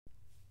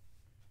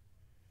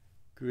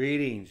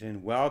Greetings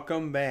and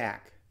welcome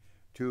back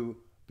to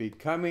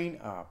Becoming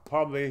a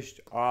Published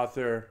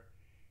Author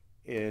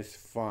is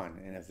Fun.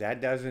 And if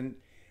that doesn't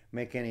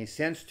make any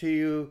sense to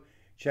you,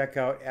 check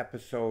out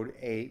episode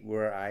 8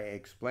 where I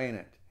explain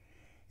it.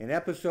 In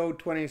episode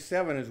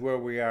 27 is where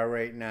we are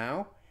right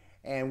now,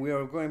 and we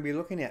are going to be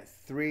looking at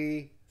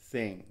three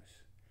things.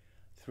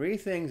 Three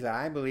things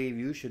I believe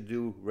you should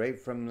do right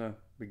from the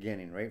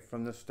beginning, right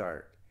from the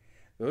start.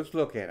 Let's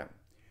look at them.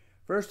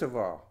 First of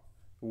all,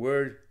 the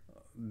word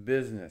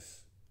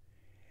business.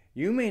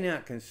 You may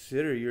not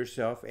consider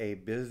yourself a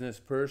business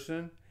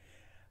person,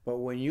 but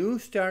when you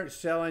start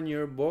selling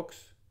your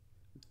books,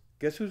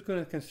 guess who's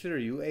going to consider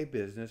you a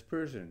business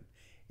person?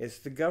 It's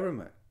the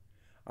government.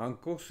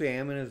 Uncle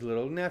Sam and his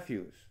little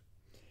nephews.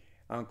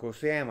 Uncle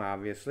Sam,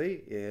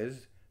 obviously,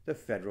 is the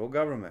federal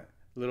government.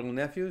 Little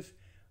nephews,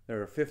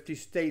 there are 50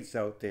 states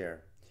out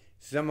there.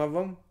 Some of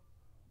them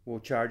will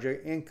charge an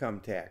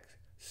income tax.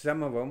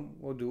 Some of them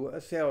will do a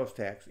sales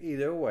tax.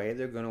 Either way,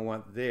 they're going to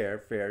want their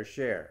fair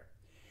share.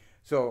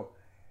 So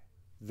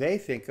they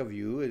think of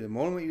you the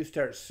moment you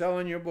start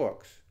selling your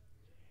books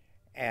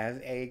as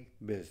a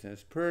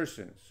business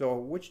person. So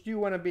which do you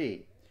want to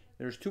be?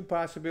 There's two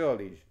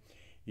possibilities.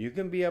 You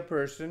can be a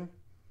person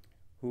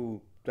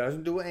who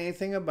doesn't do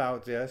anything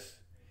about this.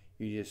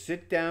 You just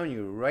sit down,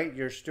 you write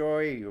your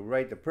story, you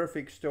write the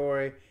perfect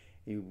story,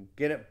 you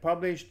get it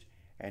published,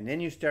 and then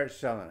you start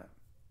selling it.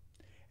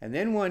 And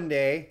then one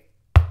day,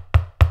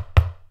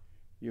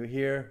 you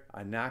hear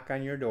a knock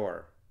on your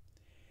door.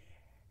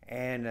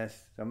 And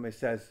somebody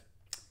says,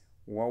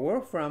 well, we're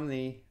from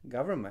the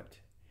government,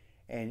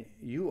 and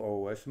you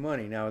owe us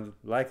money. Now,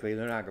 likely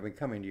they're not going to be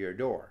coming to your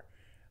door.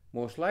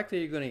 Most likely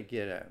you're going to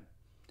get an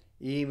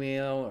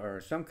email or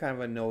some kind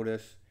of a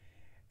notice,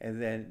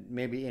 and then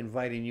maybe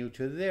inviting you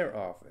to their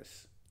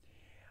office.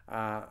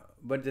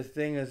 But the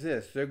thing is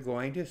this, they're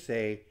going to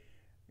say,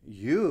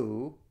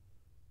 you've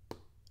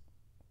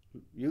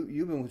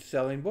been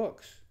selling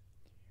books.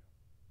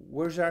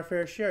 Where's our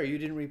fair share? You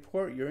didn't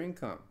report your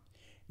income.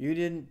 You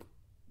didn't,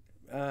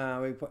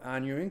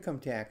 on your income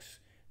tax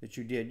that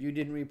you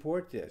didn't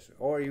report this,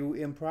 or you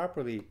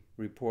improperly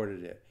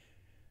reported it.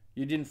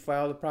 You didn't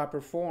file the proper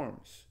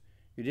forms.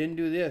 You didn't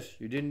do this.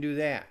 You didn't do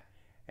that.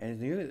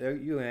 And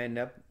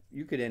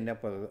you could end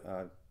up with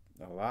a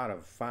lot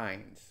of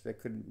fines that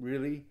could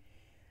really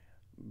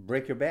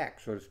break your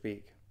back, so to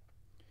speak.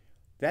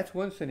 That's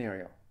one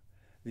scenario.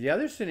 The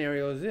other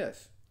scenario is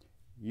this.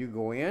 You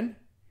go in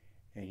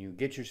and you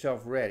get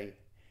yourself ready.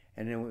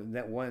 And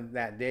then when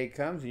that day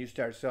comes and you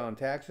start selling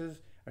taxes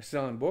or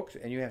selling books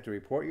and you have to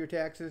report your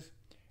taxes,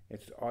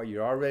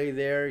 you're already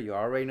there, you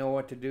already know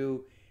what to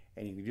do,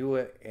 and you do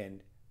it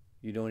and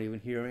you don't even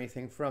hear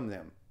anything from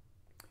them.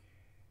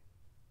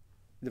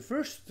 The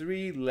first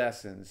 3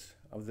 lessons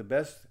of the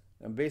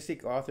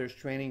basic author's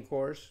training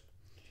course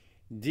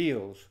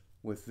deals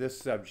with this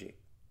subject.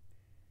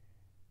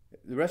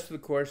 The rest of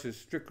the course is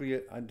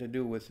strictly to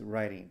do with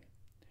writing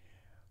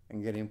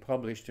and getting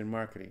published and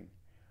marketing.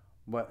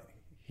 But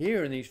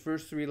here in these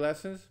first 3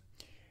 lessons,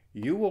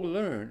 you will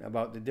learn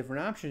about the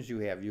different options you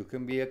have. You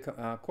can be a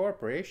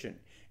corporation.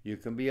 You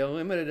can be a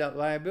limited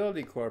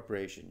liability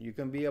corporation. You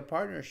can be a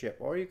partnership,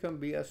 or you can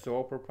be a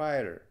sole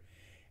proprietor.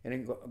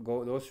 And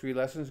those 3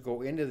 lessons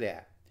go into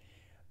that.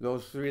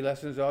 Those 3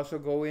 lessons also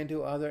go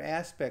into other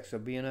aspects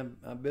of being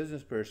a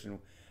business person,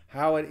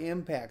 how it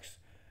impacts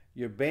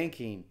your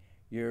banking,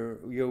 your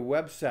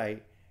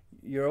website,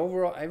 your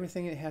overall,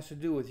 everything that has to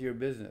do with your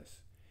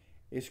business.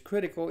 It's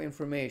critical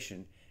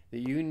information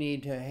that you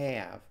need to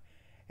have.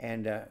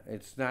 And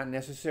it's not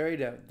necessary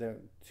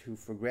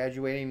for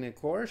graduating the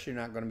course. You're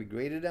not going to be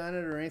graded on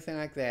it or anything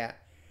like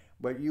that.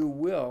 But you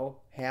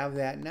will have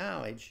that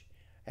knowledge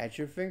at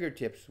your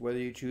fingertips, whether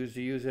you choose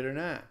to use it or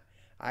not.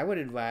 I would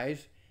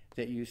advise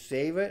that you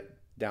save it,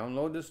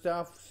 download the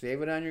stuff,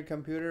 save it on your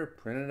computer,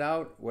 print it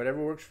out,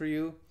 whatever works for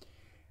you,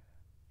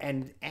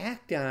 and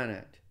act on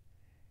it.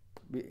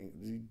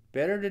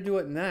 Better to do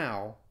it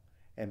now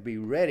and be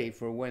ready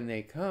for when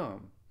they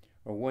come,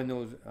 or when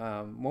those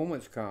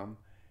moments come,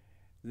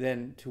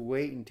 than to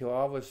wait until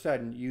all of a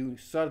sudden you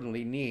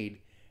suddenly need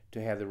to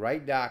have the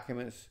right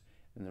documents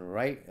and the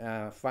right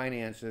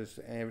finances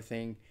and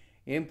everything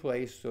in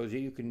place so that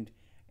you can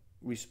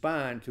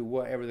respond to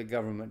whatever the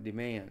government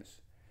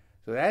demands.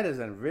 So that is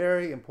a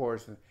very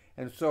important.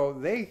 And so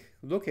they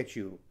look at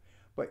you,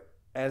 but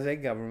as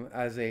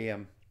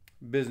a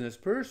business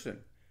person.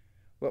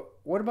 Well,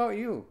 what about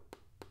you?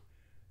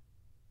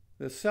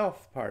 The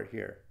self part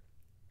here.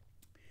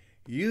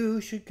 You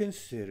should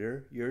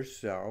consider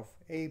yourself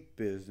a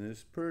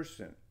business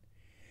person.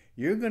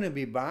 You're going to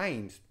be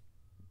buying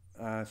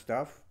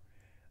stuff,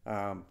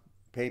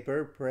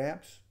 paper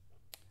perhaps,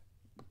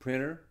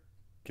 printer,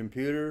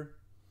 computer,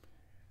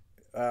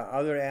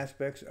 other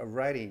aspects of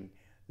writing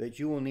that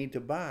you will need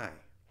to buy.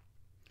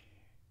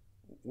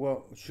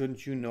 Well,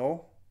 shouldn't you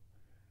know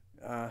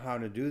how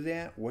to do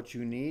that, what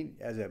you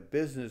need as a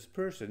business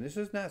person? This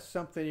is not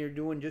something you're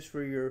doing just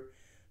for your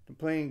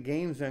playing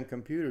games on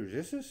computers.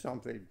 This is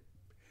something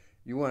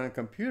you want a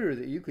computer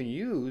that you can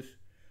use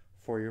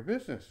for your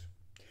business.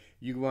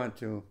 you want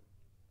to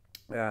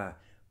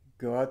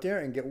go out there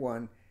and get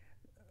one.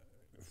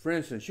 For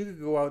instance, you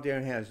could go out there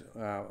and has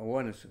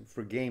one that's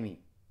for gaming.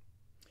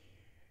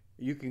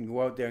 You can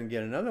go out there and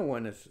get another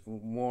one that's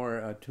more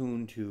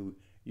attuned to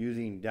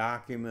using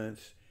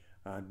documents,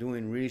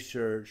 doing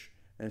research,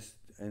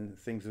 and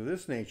things of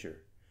this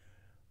nature.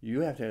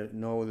 You have to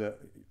know that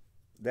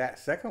that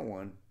second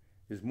one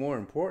is more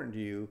important to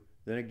you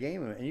than a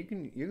game, and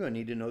you're going to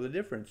need to know the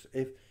difference,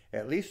 if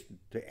at least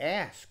to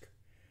ask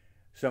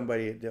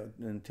somebody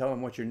and tell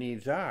them what your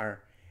needs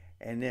are,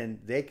 and then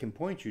they can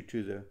point you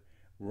to the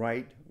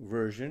right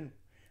version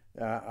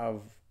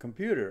of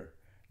computer.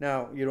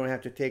 Now, you don't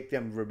have to take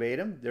them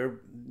verbatim.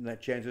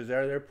 Chances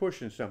are they're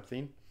pushing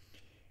something,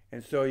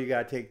 and so you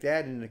got to take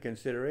that into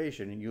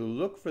consideration. And you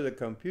look for the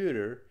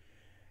computer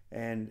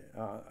and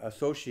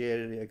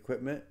associated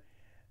equipment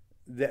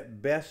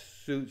that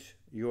best suits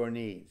your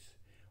needs.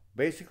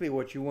 Basically,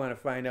 what you want to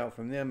find out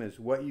from them is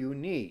what you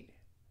need.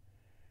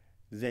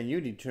 Then you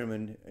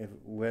determine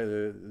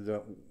whether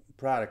the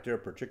product they're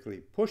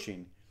particularly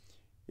pushing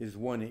is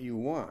one that you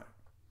want.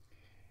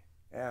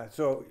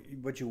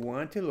 But you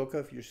want to look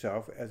at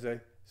yourself as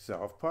a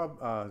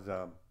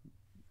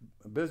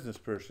business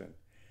person.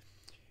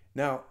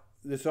 Now,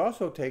 this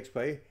also takes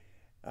place,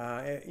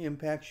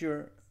 impacts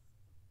your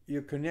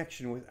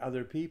connection with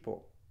other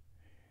people.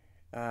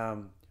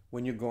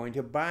 When you're going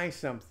to buy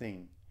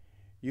something,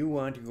 you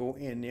want to go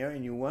in there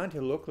and you want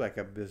to look like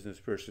a business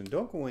person.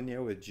 Don't go in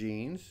there with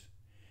jeans.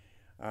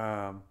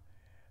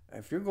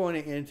 If you're going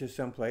into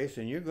some place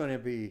and you're going to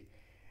be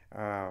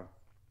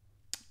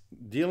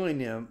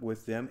dealing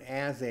with them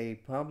as a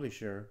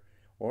publisher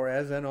or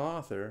as an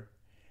author,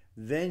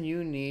 then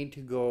you need to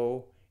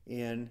go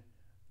in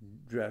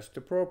dressed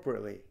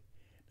appropriately.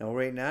 Now,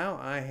 right now,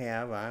 I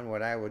have on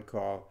what I would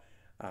call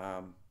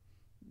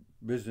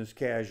business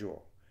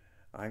casual.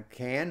 I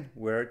can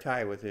wear a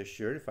tie with this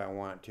shirt if I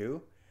want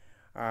to.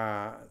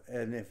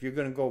 And if you're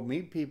going to go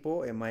meet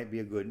people, it might be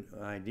a good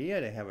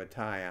idea to have a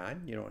tie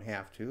on. You don't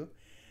have to.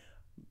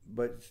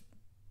 But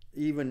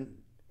even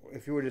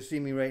if you were to see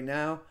me right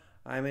now,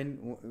 I'm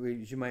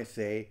in, you might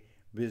say,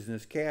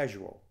 business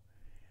casual.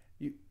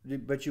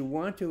 But you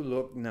want to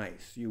look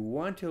nice. You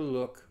want to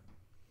look,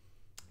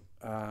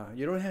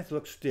 you don't have to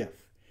look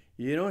stiff.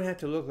 You don't have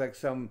to look like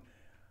some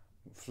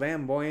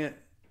flamboyant,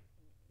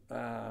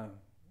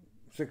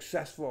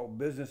 successful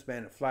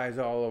businessman that flies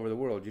all over the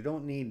world. You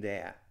don't need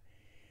that.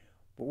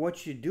 But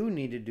what you do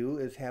need to do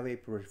is have a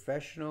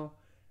professional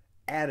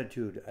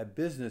attitude, a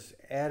business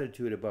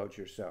attitude about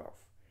yourself.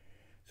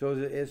 So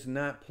that it's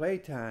not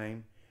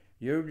playtime.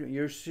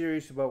 You're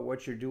serious about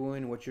what you're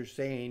doing, what you're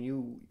saying.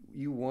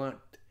 You want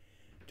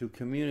to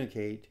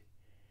communicate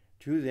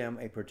to them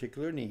a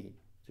particular need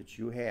that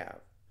you have.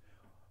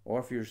 Or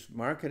if you're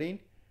marketing,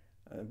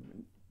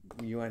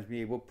 you want to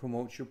be able to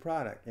promote your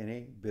product in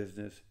a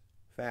business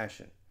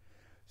fashion.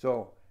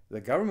 So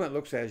the government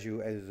looks at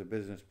you as a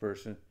business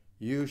person.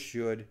 You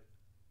should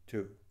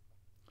too.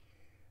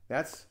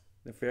 That's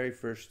the very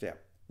first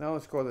step. Now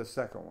let's go to the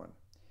second one.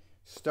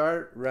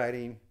 Start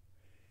writing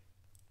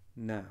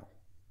now.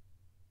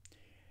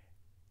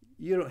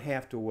 You don't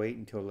have to wait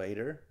until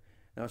later.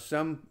 Now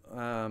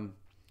some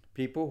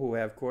people who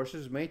have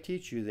courses may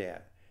teach you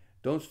that.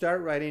 Don't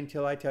start writing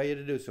until I tell you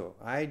to do so.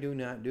 I do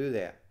not do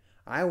that.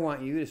 I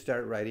want you to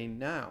start writing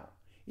now.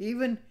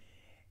 Even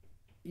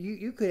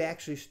you could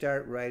actually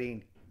start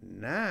writing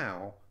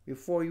now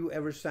before you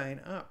ever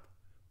sign up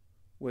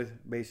with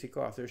Basic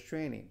Authors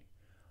Training.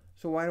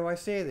 So why do I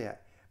say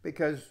that?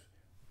 Because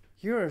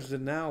here's the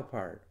now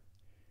part.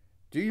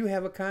 Do you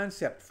have a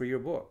concept for your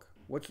book?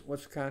 What's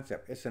the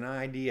concept? It's an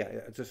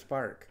idea. It's a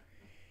spark.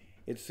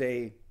 It's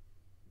a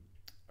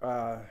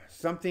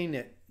something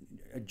that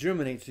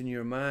germinates in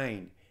your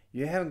mind.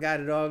 You haven't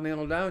got it all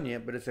nailed down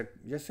yet, but it's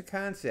just a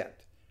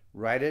concept.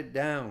 Write it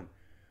down.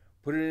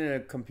 Put it in a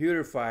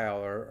computer file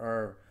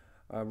or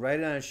write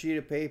it on a sheet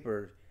of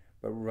paper,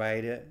 but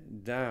write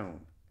it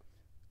down.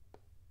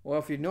 Well,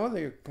 if you know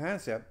your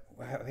concept,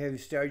 have you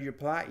started your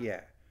plot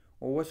yet?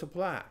 Well, what's a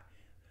plot?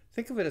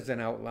 Think of it as an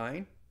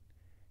outline.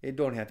 It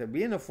don't have to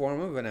be in the form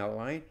of an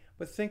outline,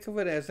 but think of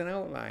it as an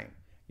outline.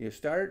 You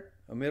start,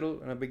 a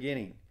middle, and a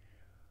beginning.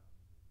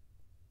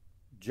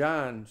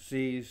 John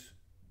sees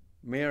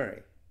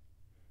Mary.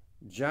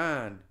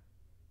 John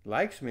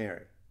likes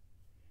Mary.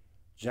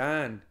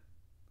 John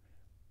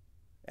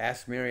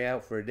asks Mary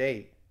out for a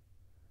date.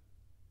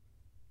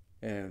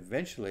 And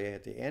eventually,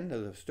 at the end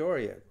of the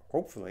story,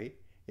 hopefully,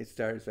 it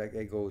starts like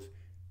it goes,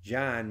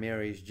 John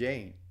marries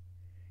Jane.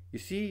 You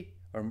see,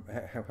 or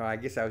I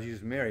guess I was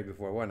using Mary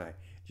before, wasn't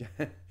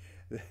I?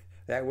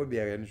 That would be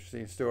an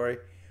interesting story.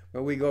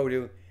 But we go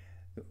to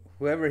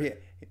whoever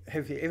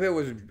if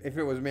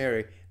it was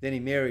Mary, then he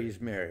marries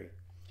Mary.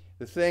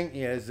 The thing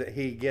is that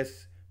he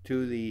gets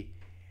to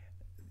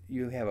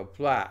you have a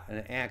plot,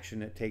 an action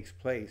that takes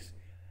place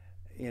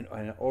in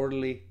an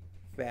orderly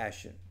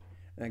fashion.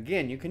 And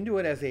again, you can do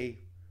it as an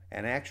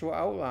actual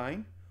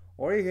outline,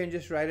 or you can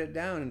just write it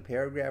down in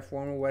paragraph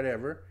form or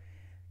whatever.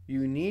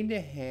 You need to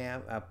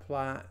have a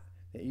plot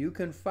that you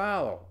can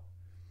follow.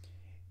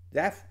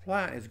 that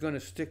plot is going to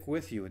stick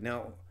with you.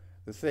 Now,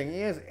 the thing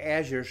is,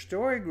 as your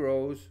story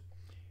grows,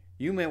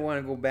 you may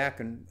want to go back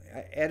and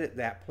edit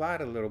that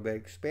plot a little bit,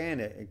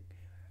 expand it,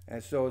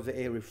 and so that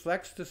it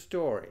reflects the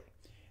story.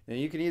 Now,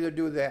 you can either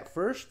do that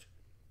first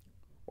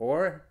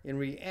or in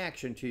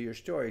reaction to your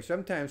story.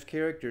 Sometimes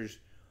characters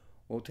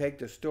will take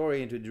the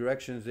story into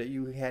directions that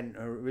you hadn't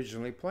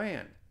originally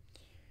planned.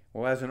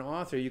 Well, as an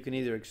author, you can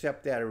either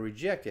accept that or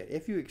reject it.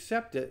 If you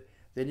accept it,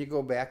 then you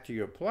go back to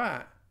your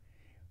plot,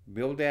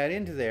 build that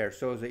into there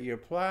so that your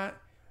plot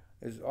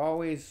is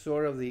always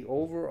sort of the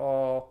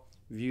overall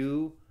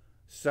view,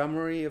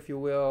 summary, if you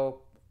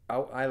will.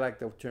 I like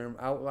the term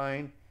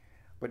outline,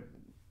 but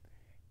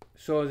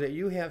so that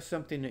you have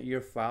something that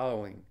you're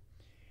following.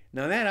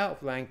 Now, that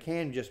outline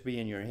can just be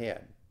in your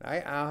head.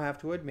 I'll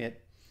have to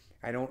admit,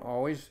 I don't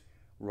always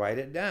write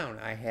it down.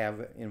 I have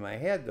it in my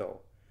head, though.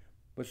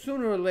 But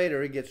sooner or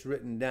later, it gets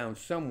written down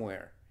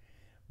somewhere,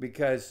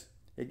 because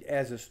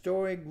as the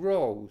story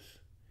grows,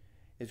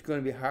 it's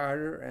going to be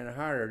harder and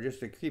harder just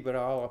to keep it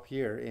all up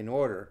here in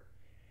order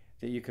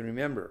that you can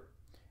remember.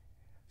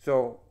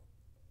 So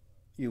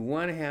you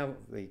want to have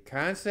the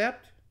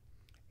concept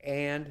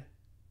and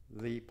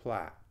the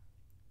plot.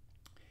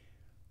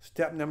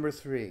 Step number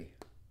 3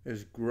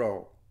 is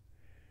grow.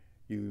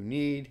 You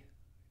need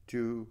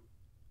to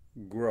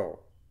grow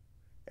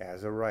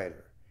as a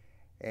writer.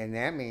 And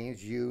that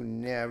means you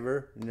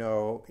never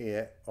know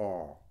it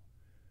all.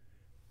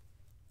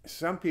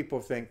 Some people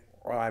think,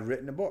 well, I've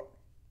written a book.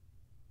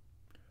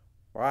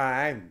 Well,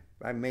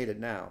 I made it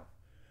now.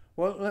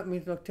 Well, let me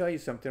tell you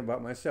something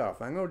about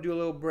myself. I'm going to do a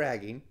little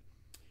bragging.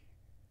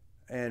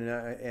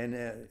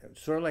 And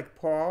sort of like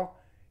Paul,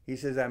 he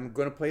says, I'm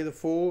going to play the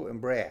fool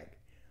and brag.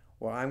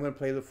 Well, I'm going to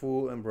play the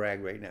fool and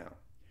brag right now.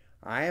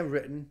 I have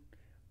written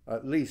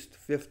at least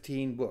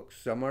 15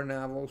 books. Some are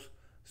novels,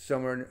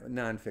 some are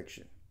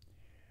nonfiction.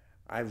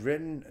 I've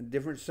written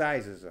different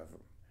sizes of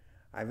them.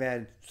 I've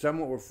had some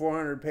that were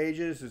 400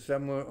 pages and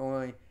some were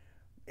only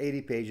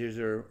 80 pages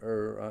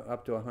or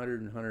up to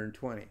 100 and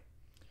 120.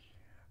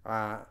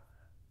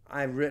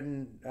 I've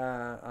written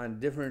on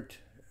different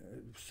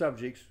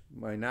subjects.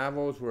 My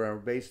novels were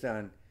based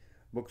on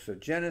books of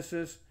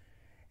Genesis,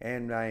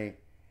 and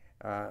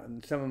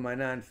some of my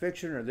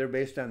nonfiction they're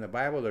based on the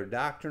Bible. They're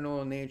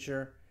doctrinal in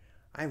nature.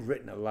 I've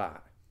written a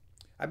lot.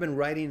 I've been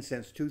writing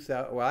since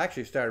 2000. Well, I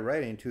actually started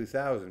writing in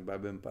 2000, but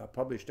I've been a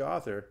published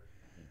author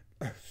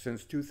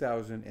since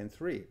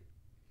 2003.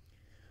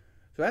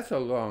 So that's a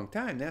long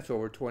time. That's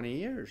over 20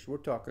 years. We're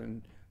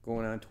talking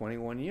going on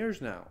 21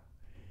 years now.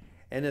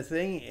 And the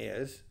thing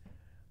is,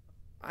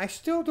 I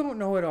still don't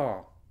know it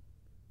all.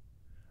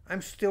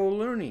 I'm still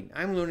learning.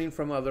 I'm learning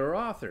from other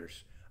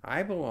authors.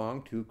 I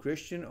belong to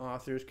Christian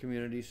Authors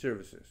Community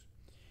Services.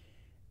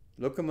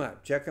 Look them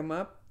up. Check them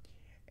up.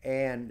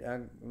 And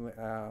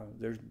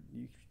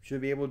you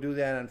should be able to do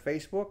that on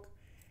Facebook.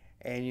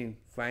 And you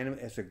find them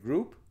as a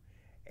group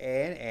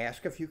and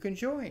ask if you can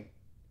join.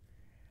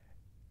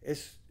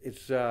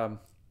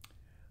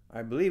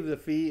 I believe the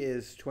fee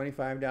is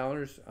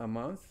 $25 a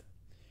month.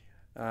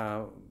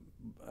 I'm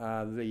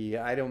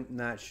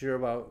not sure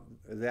about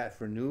that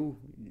for new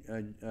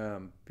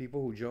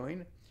people who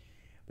join,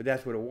 but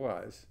that's what it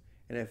was.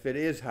 And if it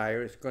is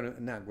higher, it's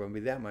not going to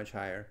be that much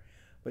higher.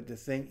 But the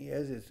thing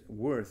is, it's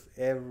worth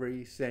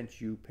every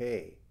cent you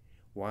pay.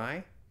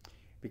 Why?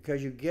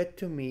 Because you get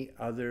to meet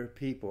other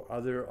people,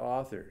 other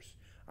authors.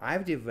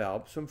 I've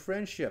developed some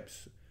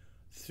friendships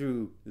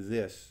through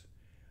this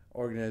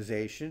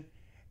organization,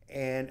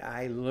 and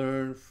I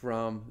learn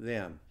from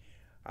them.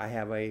 I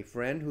have a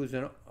friend who's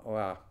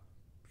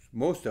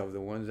most of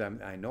the ones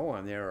I know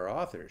on there are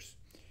authors.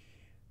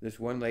 This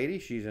one lady,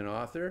 she's an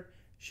author.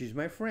 She's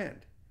my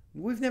friend.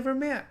 We've never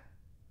met,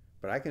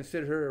 but I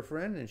consider her a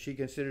friend, and she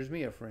considers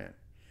me a friend.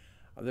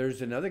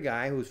 There's another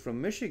guy who's from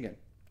Michigan,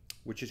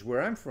 which is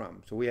where I'm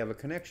from, so we have a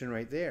connection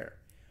right there.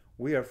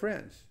 We are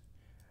friends.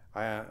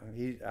 I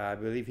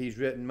believe he's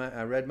read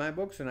my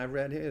books, and I've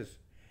read his.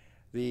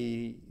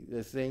 The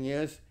thing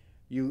is,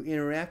 you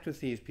interact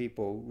with these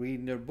people,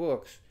 reading their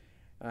books,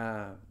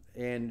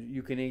 and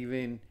you can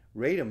even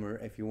rate them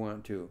if you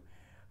want to.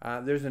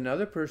 There's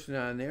another person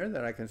on there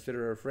that I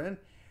consider a friend,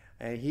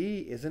 and he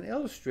is an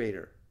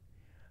illustrator.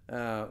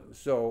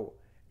 So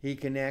he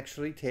can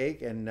actually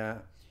take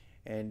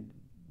and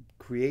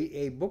create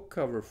a book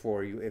cover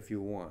for you if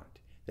you want.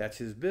 That's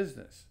his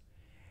business.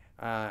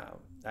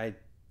 I'm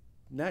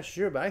not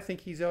sure, but I think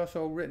he's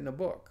also written a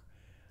book.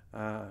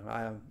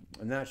 I'm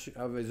not sure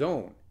of his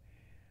own.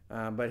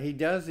 But he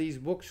does these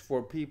books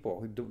for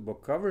people. He does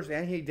book covers,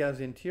 and he does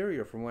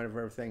interior from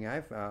everything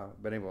I've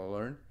been able to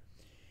learn.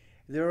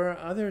 There are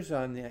others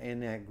in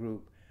that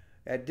group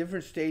at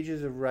different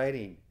stages of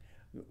writing.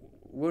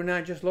 We're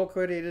not just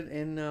located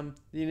in the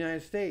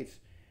United States.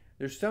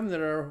 There's some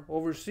that are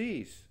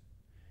overseas.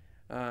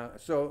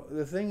 So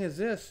the thing is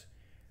this,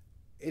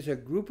 it's a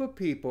group of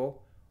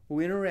people who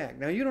interact.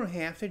 Now, you don't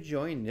have to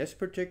join this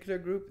particular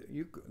group.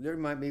 There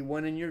might be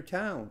one in your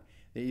town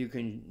that you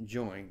can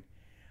join.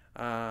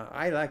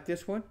 I like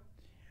this one.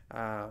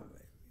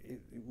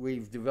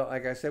 we've developed,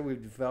 like I said,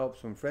 we've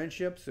developed some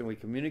friendships, and we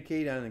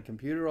communicate on the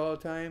computer all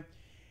the time,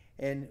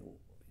 and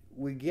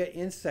we get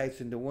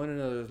insights into one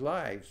another's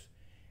lives.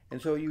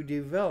 And so you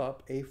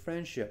develop a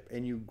friendship,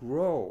 and you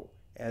grow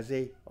as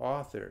a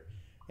author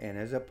and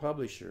as a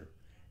publisher.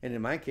 And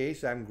in my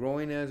case, I'm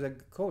growing as a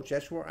coach.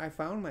 That's where I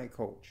found my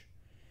coach,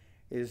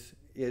 is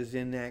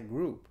in that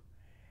group.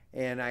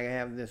 And I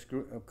have this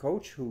group, a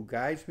coach who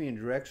guides me and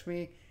directs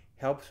me,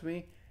 helps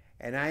me,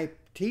 and I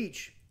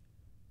teach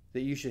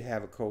that you should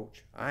have a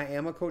coach. I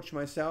am a coach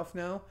myself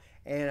now,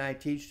 and I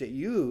teach that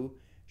you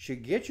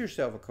should get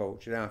yourself a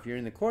coach. Now, if you're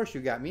in the course,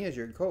 you got me as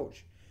your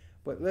coach.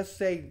 But let's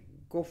say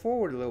go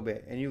forward a little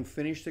bit and you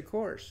finish the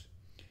course.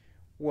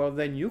 Well,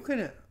 then you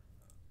can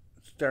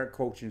start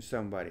coaching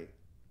somebody.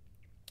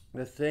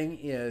 The thing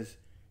is,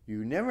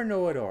 you never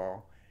know it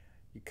all.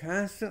 You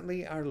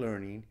constantly are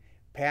learning,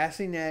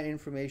 passing that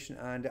information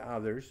on to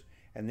others,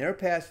 and they're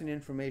passing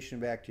information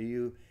back to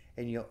you,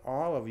 and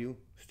all of you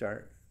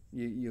start,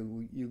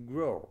 you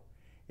grow.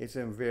 It's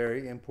a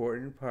very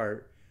important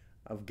part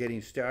of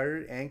getting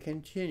started and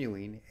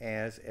continuing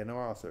as an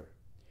author.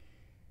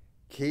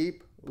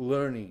 Keep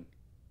learning.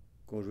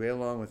 Goes right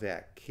along with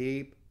that.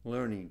 Keep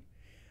learning.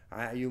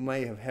 You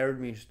might have heard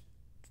me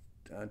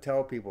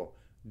tell people,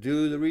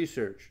 do the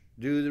research,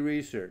 do the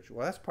research.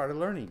 Well, that's part of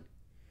learning.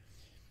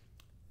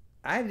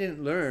 I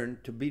didn't learn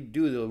to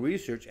do the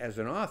research as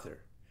an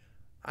author.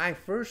 I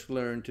first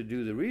learned to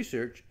do the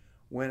research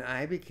when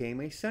I became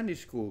a Sunday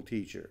school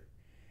teacher.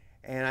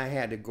 And I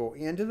had to go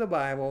into the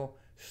Bible,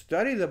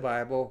 study the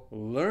Bible,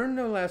 learn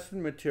the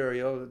lesson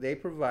material that they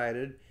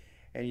provided,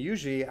 and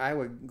usually I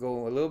would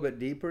go a little bit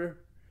deeper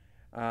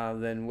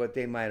than what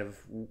they might have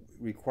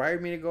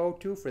required me to go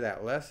to for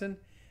that lesson.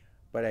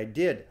 But I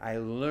did. I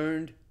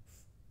learned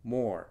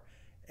more.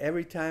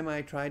 Every time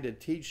I tried to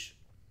teach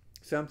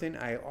something,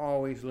 I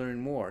always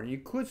learned more. And you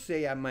could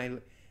say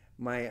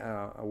my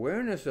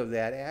awareness of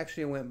that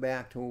actually went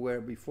back to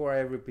where before I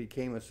ever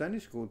became a Sunday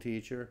school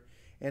teacher,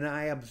 and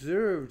I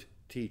observed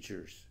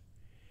teachers,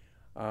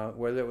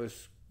 whether it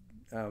was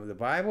the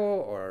Bible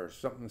or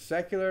something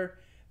secular,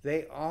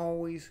 they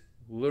always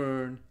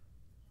learn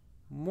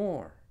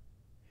more.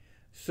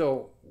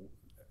 So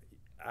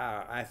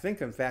I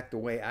think, in fact, the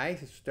way I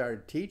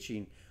started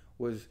teaching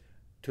was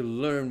to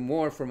learn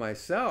more for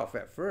myself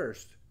at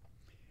first.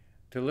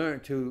 To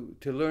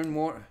learn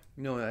more.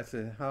 No, that's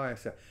how I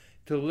said.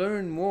 To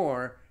learn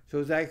more so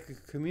as I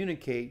could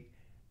communicate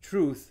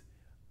truth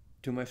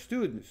to my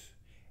students.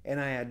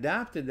 And I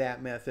adopted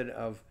that method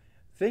of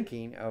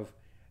thinking of,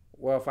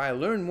 well, if I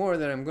learn more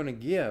than I'm going to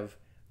give,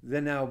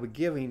 then I'll be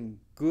giving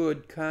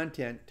good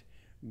content,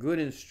 good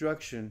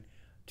instruction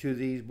to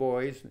these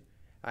boys.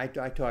 I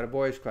taught a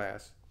boys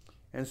class.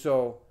 And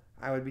so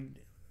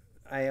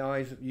I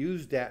always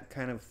used that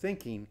kind of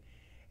thinking.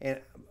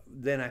 And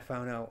then I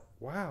found out,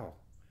 wow,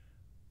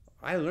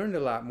 I learned a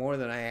lot more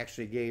than I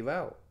actually gave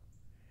out.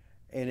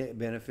 And it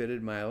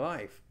benefited my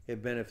life.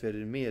 It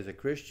benefited me as a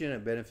Christian.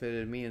 It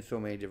benefited me in so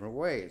many different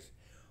ways.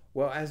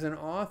 Well, as an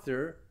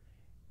author,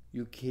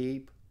 you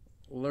keep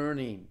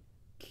learning.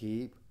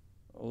 Keep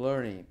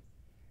learning.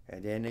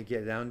 And then you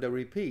get down to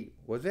repeat.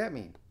 What does that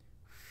mean?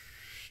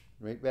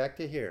 Right back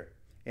to here.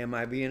 Am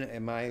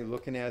I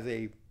looking as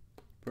a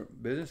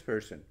business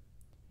person?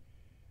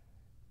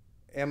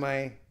 Am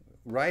I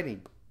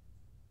writing?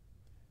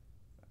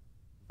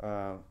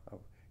 By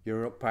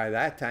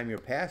that time you're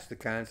past the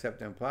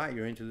concept and plot.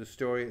 You're into the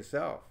story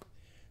itself.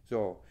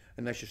 So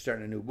unless you're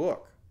starting a new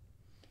book.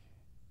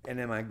 And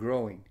am I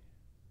growing?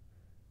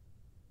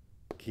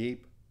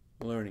 Keep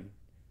learning.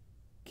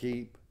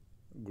 Keep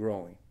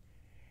growing.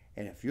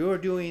 And if you're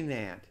doing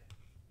that,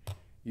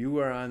 you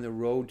are on the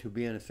road to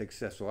being a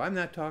successful. I'm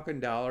not talking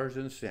dollars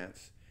and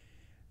cents.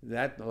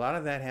 A lot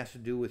of that has to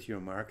do with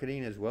your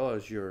marketing as well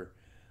as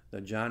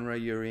the genre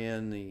you're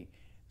in,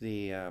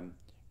 the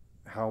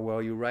how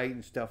well you write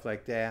and stuff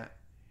like that.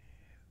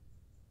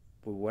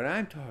 But what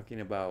I'm talking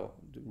about,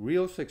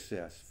 real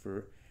success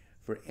for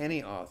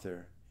any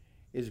author,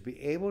 is be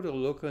able to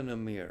look in the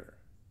mirror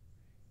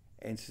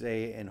and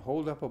say, and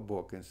hold up a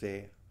book and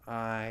say,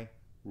 I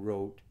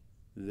wrote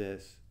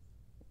this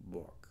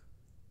book.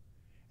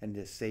 And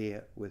to say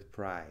it with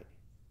pride.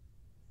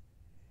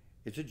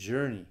 It's a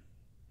journey.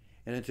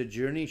 And it's a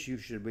journey you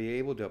should be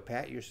able to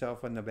pat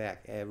yourself on the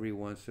back every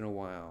once in a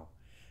while.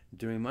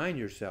 To remind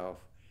yourself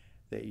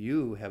that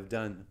you have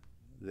done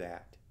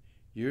that.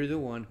 You're the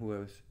one who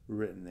has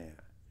written that.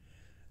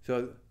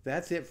 So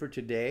that's it for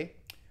today.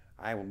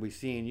 I will be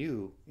seeing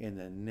you in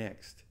the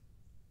next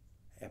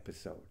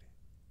episode.